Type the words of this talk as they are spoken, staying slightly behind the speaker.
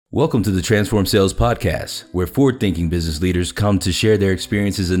Welcome to the Transform Sales Podcast, where forward-thinking business leaders come to share their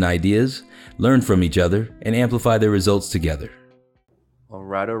experiences and ideas, learn from each other, and amplify their results together. All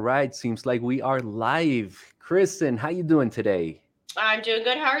right. Seems like we are live. Kristen, how you doing today? I'm doing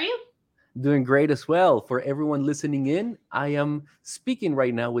good. How are you? Doing great as well. For everyone listening in, I am speaking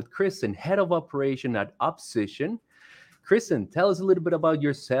right now with Kristen, head of operation at Upcision. Kristen, tell us a little bit about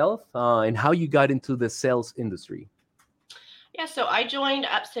yourself and how you got into the sales industry. Yeah, so I joined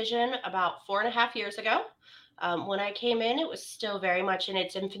Upcision about 4.5 years ago. When I came in, it was still very much in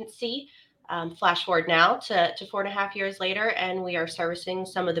its infancy. Flash forward now to 4.5 years later, and we are servicing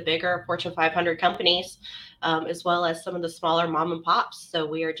some of the bigger Fortune 500 companies, as well as some of the smaller mom and pops. So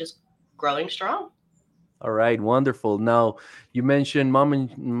we are just growing strong. All right, wonderful. Now, you mentioned mom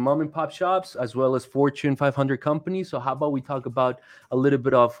and pop shops as well as Fortune 500 companies. So how about we talk about a little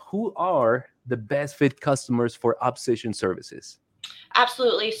bit of who are the best fit customers for Upcision services?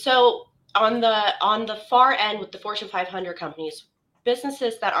 Absolutely. So on the far end with the Fortune 500 companies,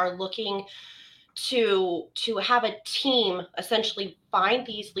 businesses that are looking to have a team essentially find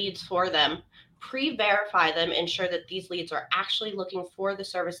these leads for them, pre-verify them, ensure that these leads are actually looking for the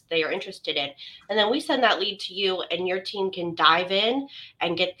service they are interested in, and then we send that lead to you, and your team can dive in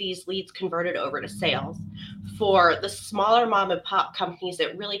and get these leads converted over to sales. For the smaller mom and pop companies,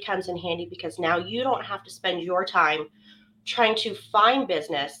 it really comes in handy because now you don't have to spend your time trying to find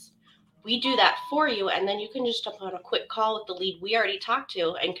business. We do that for you, and then you can just jump on a quick call with the lead we already talked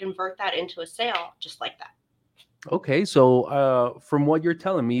to and convert that into a sale just like that. Okay, so from what you're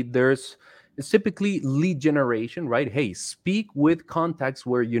telling me, it's typically lead generation, right? Hey, speak with contacts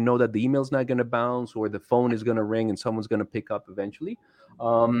where you know that the email's not going to bounce or the phone is going to ring and someone's going to pick up eventually.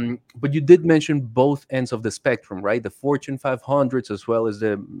 But you did mention both ends of the spectrum, right? The Fortune 500s as well as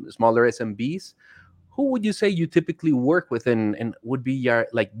the smaller SMBs. Who would you say you typically work with and would be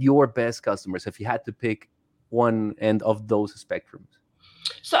your best customers if you had to pick one end of those spectrums?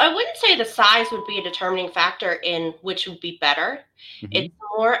 So I wouldn't say the size would be a determining factor in which would be better. Hmm. It's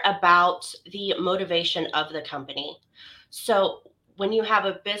more about the motivation of the company. So when you have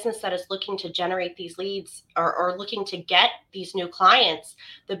a business that is looking to generate these leads or looking to get these new clients,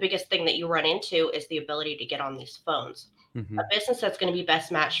 the biggest thing that you run into is the ability to get on these phones. A Hmm. business that's going to be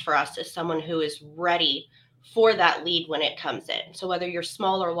best matched for us is someone who is ready for that lead when it comes in. So whether you're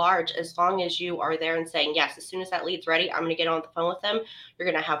small or large, as long as you are there and saying, yes, as soon as that lead's ready, I'm going to get on the phone with them, you're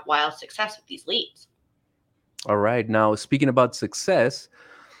going to have wild success with these leads. All right. Now, speaking about success,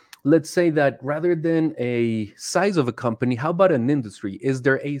 let's say that rather than a size of a company, how about an industry? Is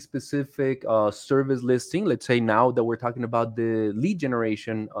there a specific service listing? Let's say now that we're talking about the lead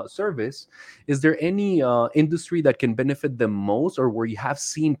generation service, is there any industry that can benefit the most or where you have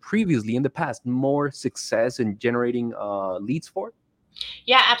seen previously in the past more success in generating leads for?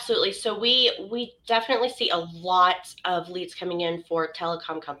 Yeah, absolutely. So we definitely see a lot of leads coming in for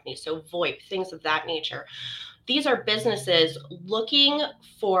telecom companies, so VoIP, things of that nature. These are businesses looking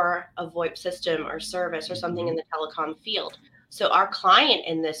for a VoIP system or service or something Mhm. in the telecom field. So our client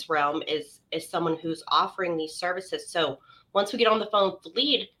in this realm is someone who's offering these services. So once we get on the phone with the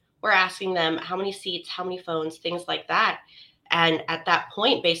lead, we're asking them how many seats, how many phones, things like that. And at that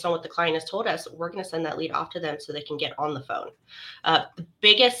point, based on what the client has told us, we're going to send that lead off to them so they can get on the phone. The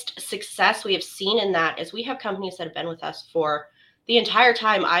biggest success we have seen in that is we have companies that have been with us for the entire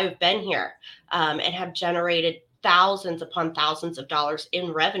time I've been here, and have generated thousands upon thousands of dollars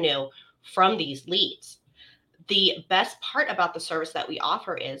in revenue from these leads. The best part about the service that we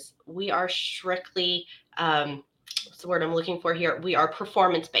offer is we are strictly, what's the word I'm looking for here? We are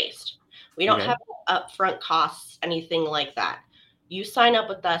performance based. We don't Okay. have upfront costs, anything like that. You sign up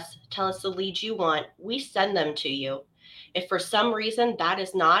with us, tell us the leads you want, we send them to you. If for some reason that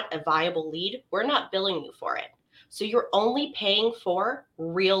is not a viable lead, we're not billing you for it. So you're only paying for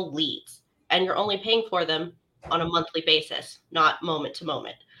real leads, and you're only paying for them on a monthly basis, not moment to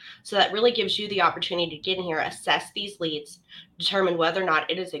moment. So that really gives you the opportunity to get in here, assess these leads, determine whether or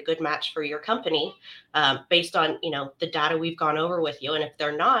not it is a good match for your company, based on the data we've gone over with you. And if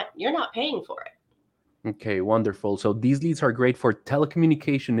they're not, you're not paying for it. Okay, wonderful. So these leads are great for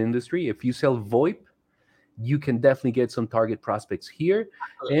telecommunication industry. If you sell VoIP, you can definitely get some target prospects here.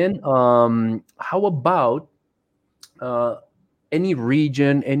 Absolutely. And how about uh, any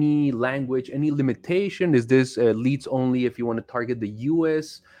region, any language, any limitation? Is this leads only if you want to target the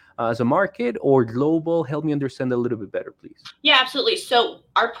US as a market or global? Help me understand a little bit better, please. Yeah, absolutely. So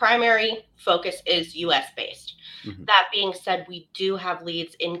our primary focus is US based. Mhm. That being said, we do have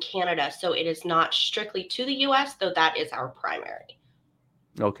leads in Canada. So it is not strictly to the US, though that is our primary.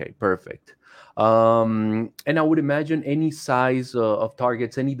 Okay, perfect. And I would imagine any size of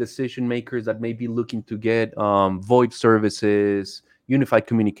targets, any decision makers that may be looking to get VoIP services, unified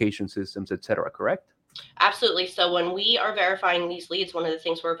communication systems, etc. Correct? Absolutely. So when we are verifying these leads, one of the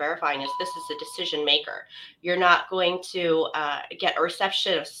things we're verifying is this is a decision maker. You're not going to get a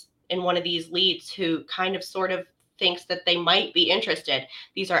receptionist in one of these leads who kind of sort of thinks that they might be interested.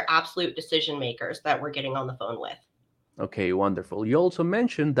 These are absolute decision makers that we're getting on the phone with. Okay, wonderful. You also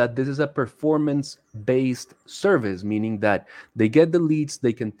mentioned that this is a performance based service, meaning that they get the leads,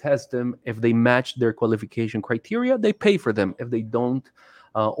 they can test them. If they match their qualification criteria, they pay for them. If they don't,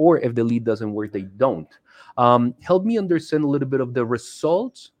 or if the lead doesn't work, they don't. Help me understand a little bit of the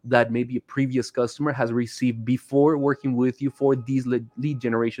results that maybe a previous customer has received before working with you for these lead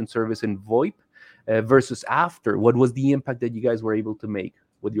generation service in VoIP versus after. What was the impact that you guys were able to make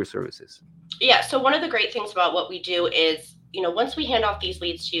with your services? Yeah, so one of the great things about what we do is, once we hand off these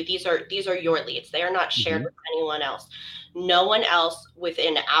leads to you, these are your leads. They are not shared with anyone else. No one else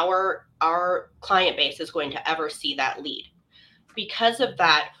within our client base is going to ever see that lead. Because of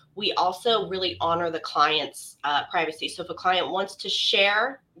that, we also really honor the client's privacy. So if a client wants to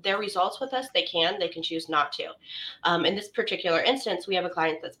share their results with us, they can choose not to. In this particular instance, we have a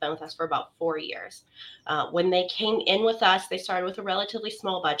client that's been with us for about 4 years. When they came in with us, they started with a relatively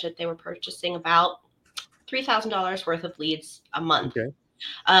small budget. They were purchasing about $3,000 worth of leads a month. Okay.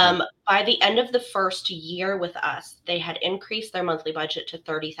 By the end of the first year with us, they had increased their monthly budget to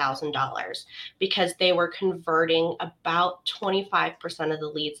 $30,000 because they were converting about 25% of the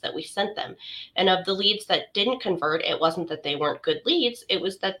leads that we sent them. And of the leads that didn't convert, it wasn't that they weren't good leads. It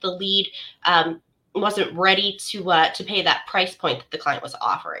was that the lead wasn't ready to pay that price point that the client was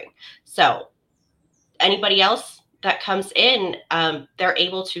offering. So anybody else that comes in, they're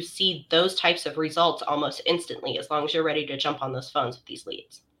able to see those types of results almost instantly as long as you're ready to jump on those phones with these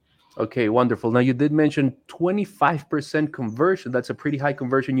leads. Okay, wonderful. Now you did mention 25% conversion. That's a pretty high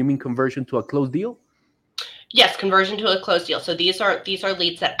conversion. You mean conversion to a closed deal? Yes, conversion to a closed deal. So these are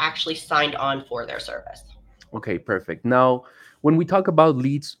leads that actually signed on for their service. Okay, perfect. Now, when we talk about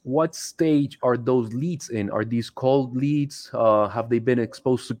leads, what stage are those leads in? Are these cold leads? Have they been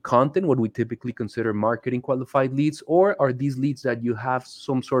exposed to content, what we typically consider marketing qualified leads? Or are these leads that you have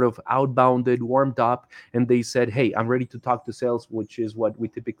some sort of outbounded, warmed up, and they said, hey, I'm ready to talk to sales, which is what we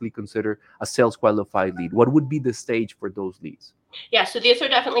typically consider a sales qualified lead? What would be the stage for those leads? Yeah, so these are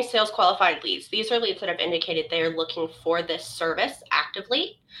definitely sales qualified leads. These are leads that have indicated they are looking for this service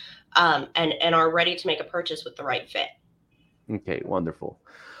actively, and are ready to make a purchase with the right fit. Okay, wonderful.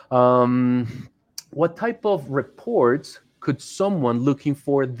 Um, what type of reports could someone looking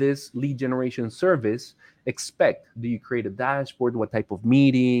for this lead generation service expect? Do you create a dashboard? What type of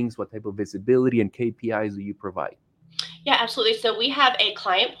meetings? What type of visibility and KPIs do you provide? Yeah, absolutely. So we have a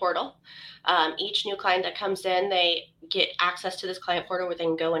client portal. Each new client that comes in, they get access to this client portal where they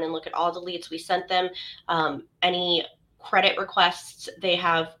can go in and look at all the leads we sent them, any credit requests they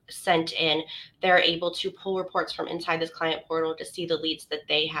have sent in. They're able to pull reports from inside this client portal to see the leads that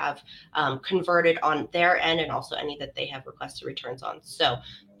they have converted on their end, and also any that they have requested returns on. So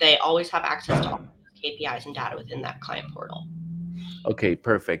they always have access to all KPIs and data within that client portal. Okay,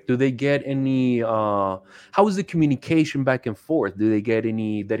 perfect. Do they get any, how is the communication back and forth? Do they get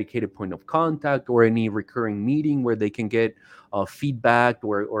any dedicated point of contact or any recurring meeting where they can get feedback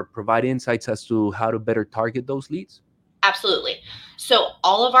or provide insights as to how to better target those leads? Absolutely. So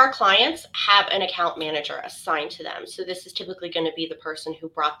all of our clients have an account manager assigned to them. So this is typically going to be the person who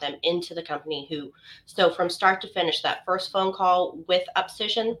brought them into the company so from start to finish, that first phone call with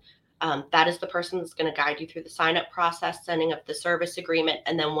Upcision, that is the person that's going to guide you through the sign up process, setting up the service agreement.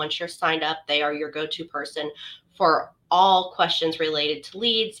 And then once you're signed up, they are your go-to person for all questions related to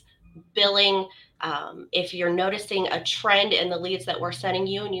leads, billing. If you're noticing a trend in the leads that we're sending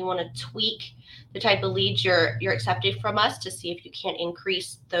you and you want to tweak the type of leads you're accepting from us to see if you can't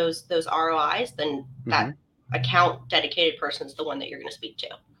increase those ROIs, then that account dedicated person is the one that you're going to speak to.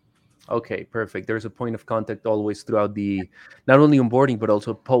 Okay, perfect. There's a point of contact always throughout the not only onboarding but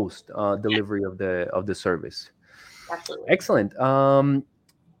also post delivery of the service. Absolutely. Excellent. I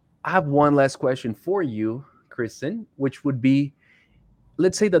have one last question for you, Kristen, which would be,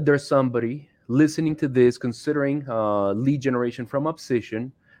 let's say that there's somebody listening to this considering lead generation from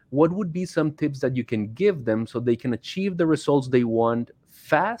Upcision. What would be some tips that you can give them so they can achieve the results they want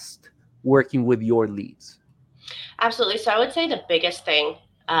fast working with your leads? Absolutely. So I would say the biggest thing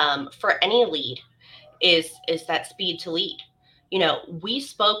for any lead is that speed to lead. We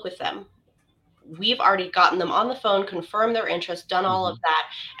spoke with them. We've already gotten them on the phone, confirmed their interest, done all of that,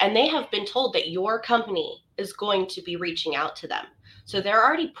 and they have been told that your company is going to be reaching out to them. So they're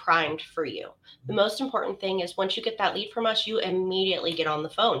already primed for you. The most important thing is once you get that lead from us, you immediately get on the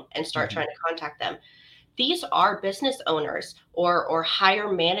phone and start trying to contact them. These are business owners or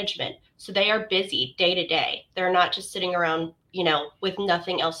higher management. So they are busy day to day. They're not just sitting around, with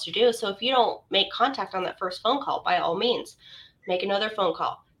nothing else to do. So if you don't make contact on that first phone call, by all means, make another phone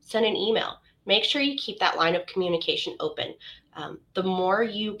call, send an email. Make sure you keep that line of communication open. The more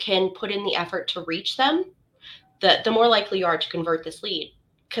you can put in the effort to reach them, the more likely you are to convert this lead.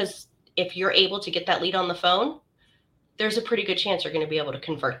 Because if you're able to get that lead on the phone, there's a pretty good chance you're going to be able to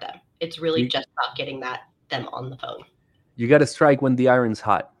convert them. It's really just about getting them on the phone. You got to strike when the iron's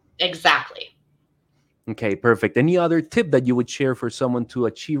hot. Exactly. Okay, perfect. Any other tip that you would share for someone to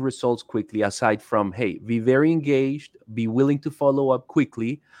achieve results quickly, aside from, hey, be very engaged, be willing to follow up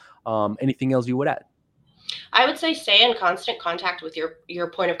quickly? Anything else you would add? I would say stay in constant contact with your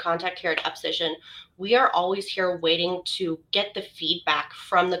point of contact here at Upcision. We are always here waiting to get the feedback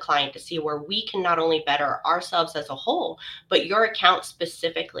from the client to see where we can not only better ourselves as a whole, but your account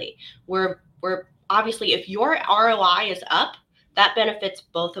specifically. We're obviously, if your ROI is up, that benefits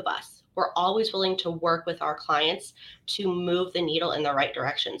both of us. We're always willing to work with our clients to move the needle in the right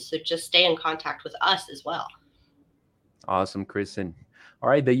direction. So just stay in contact with us as well. Awesome, Kristen. All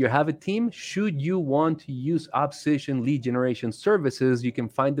right, there you have it, team. Should you want to use Upcision lead generation services, you can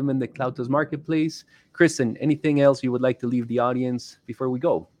find them in the CloudTest Marketplace. Kristen, anything else you would like to leave the audience before we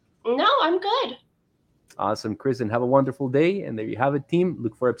go? No, I'm good. Awesome, Kristen. Have a wonderful day. And there you have it, team.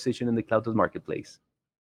 Look for Upcision in the CloudTest Marketplace.